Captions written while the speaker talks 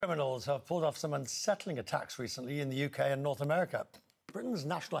Criminals have pulled off some unsettling attacks recently in the UK and North America. Britain's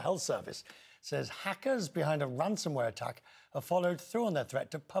National Health Service says hackers behind a ransomware attack have followed through on their threat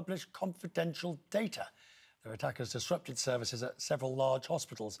to publish confidential data. Their attackers disrupted services at several large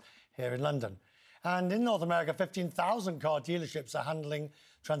hospitals here in London. And in North America, 15,000 car dealerships are handling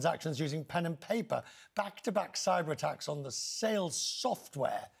transactions using pen and paper. Back-to-back cyber attacks on the sales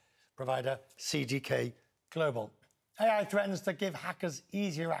software provider CDK Global. AI threatens to give hackers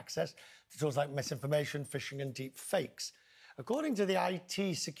easier access to tools like misinformation, phishing and deep fakes. According to the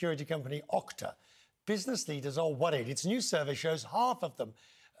IT security company Okta, business leaders are worried. Its new survey shows half of them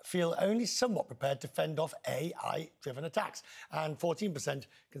feel only somewhat prepared to fend off AI-driven attacks, and 14%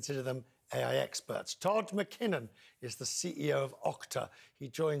 consider them AI experts. Todd McKinnon is the CEO of Okta. He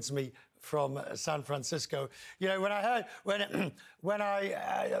joins me from San Francisco. You know, when I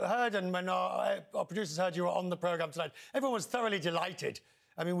heard and when our producers heard you were on the program tonight, everyone was thoroughly delighted.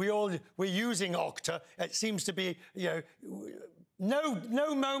 I mean, we're using Okta. It seems to be, you know,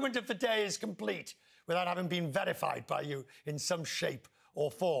 no moment of the day is complete without having been verified by you in some shape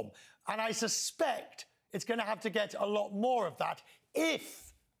or form. And I suspect it's going to have to get a lot more of that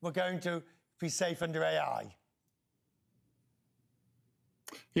if we're going to be safe under AI.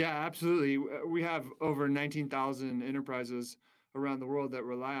 Yeah, absolutely. We have over 19,000 enterprises around the world that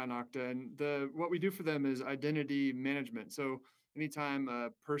rely on Okta, and what we do for them is identity management. So anytime a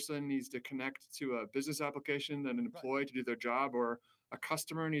person needs to connect to a business application, an employee to do their job, or a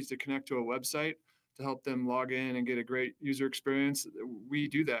customer needs to connect to a website to help them log in and get a great user experience, we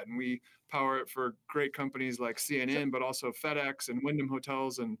do that, and we power it for great companies like CNN, but also FedEx and Wyndham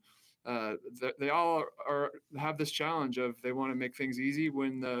Hotels, and they all have this challenge of they want to make things easy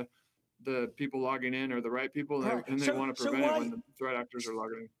when the people logging in are the right people, and they want to prevent it when the threat actors are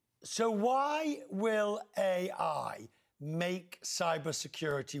logging in. So why will AI make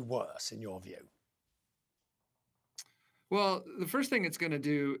cybersecurity worse, in your view? Well, the first thing it's going to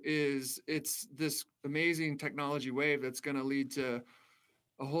do is it's this amazing technology wave that's going to lead to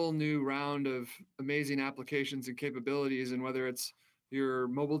a whole new round of amazing applications and capabilities, and whether it's your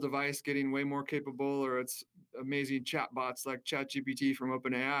mobile device getting way more capable, or it's amazing chatbots like ChatGPT from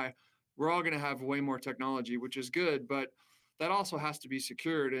OpenAI, we're all going to have way more technology, which is good, but that also has to be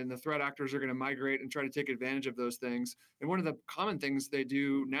secured, and the threat actors are going to migrate and try to take advantage of those things. And one of the common things they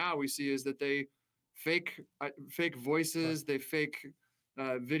do now we see is that they fake voices, they fake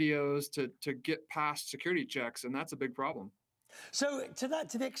videos to get past security checks, and that's a big problem. So to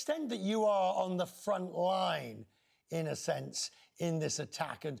the extent that you are on the front line, in a sense, in this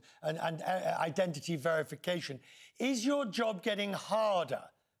attack and identity verification, is your job getting harder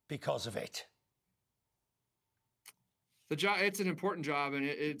because of it? It's an important job, and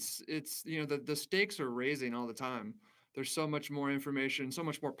it's you know, the stakes are raising all the time. There's so much more information, so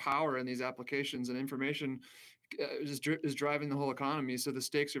much more power in these applications, and information is driving the whole economy. So the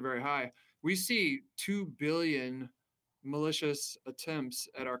stakes are very high. We see 2 billion malicious attempts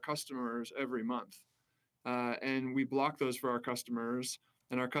at our customers every month. And we block those for our customers,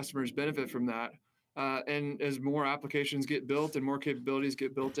 and our customers benefit from that. And as more applications get built and more capabilities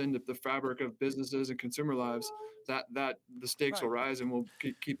get built into the fabric of businesses and consumer lives, that the stakes will rise, and we'll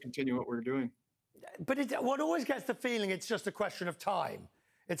keep continuing what we're doing. But one always gets the feeling it's just a question of time.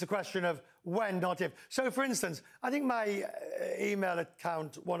 It's a question of when, not if. So, for instance, I think my email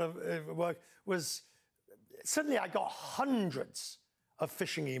account, one of work, was suddenly I got hundreds of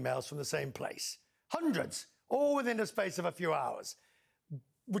phishing emails from the same place. Hundreds, all within the space of a few hours,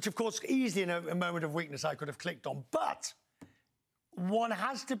 which, of course, easily in a moment of weakness I could have clicked on. But one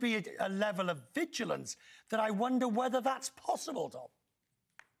has to be at a level of vigilance that I wonder whether that's possible, Tom.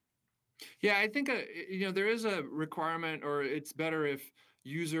 Yeah, I think you know, there is a requirement, or it's better if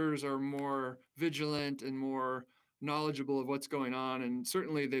users are more vigilant and more knowledgeable of what's going on. And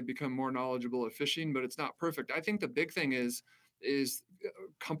certainly they become more knowledgeable of phishing, but it's not perfect. I think the big thing is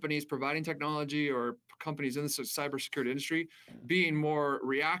companies providing technology, or companies in the cybersecurity industry, being more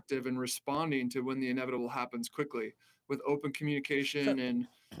reactive and responding to when the inevitable happens quickly, with open communication and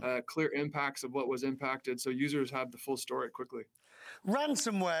clear impacts of what was impacted, so users have the full story quickly.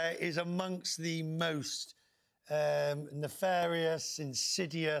 Ransomware is amongst the most nefarious,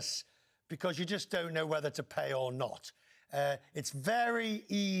 insidious, because you just don't know whether to pay or not. It's very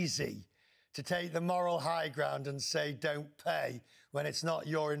easy to take the moral high ground and say don't pay when it's not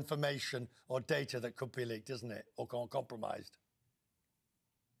your information or data that could be leaked, isn't it, or compromised?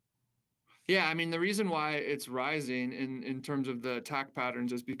 Yeah, I mean, the reason why it's rising in terms of the attack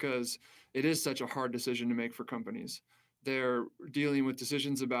patterns is because it is such a hard decision to make for companies. They're dealing with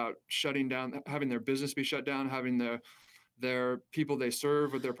decisions about shutting down, having their business be shut down, having their people they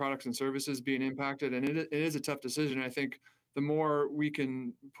serve with their products and services being impacted. And it is a tough decision. I think the more we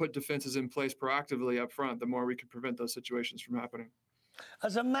can put defenses in place proactively up front, the more we can prevent those situations from happening.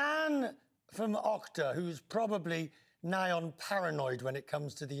 As a man from Okta who's probably nigh on paranoid when it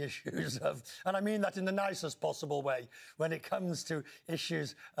comes to the issues of, and I mean that in the nicest possible way, when it comes to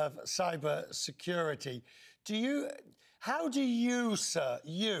issues of cyber security, how do you, sir,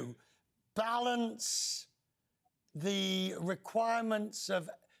 balance the requirements of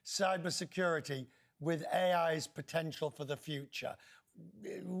cybersecurity with AI's potential for the future?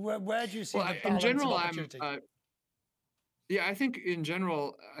 Where do you see the In balance general, of opportunity? Yeah, I think in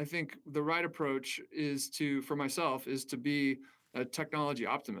general, I think the right approach is for myself, is to be a technology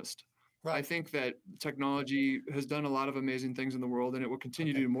optimist. I Right. think that technology has done a lot of amazing things in the world, and it will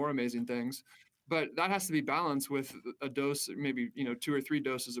continue to do more amazing things. But that has to be balanced with a dose, maybe 2 or 3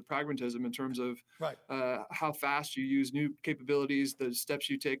 doses of pragmatism in terms of Right. how fast you use new capabilities, the steps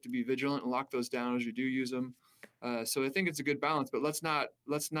you take to be vigilant and lock those down as you do use them. So I think it's a good balance, but let's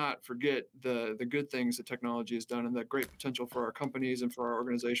not forget the good things that technology has done and the great potential for our companies and for our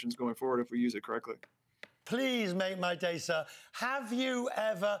organizations going forward if we use it correctly. Please make my day, sir. Have you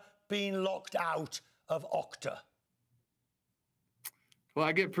ever been locked out of Okta? Well,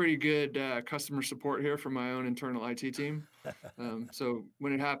 I get pretty good customer support here from my own internal IT team. So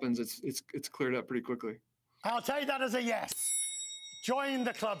when it happens, it's cleared up pretty quickly. I'll take that as a yes. Join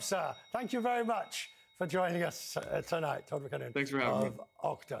the club, sir. Thank you very much for joining us tonight, Todd McKinnon. Thanks for having me. Of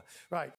Okta. Right.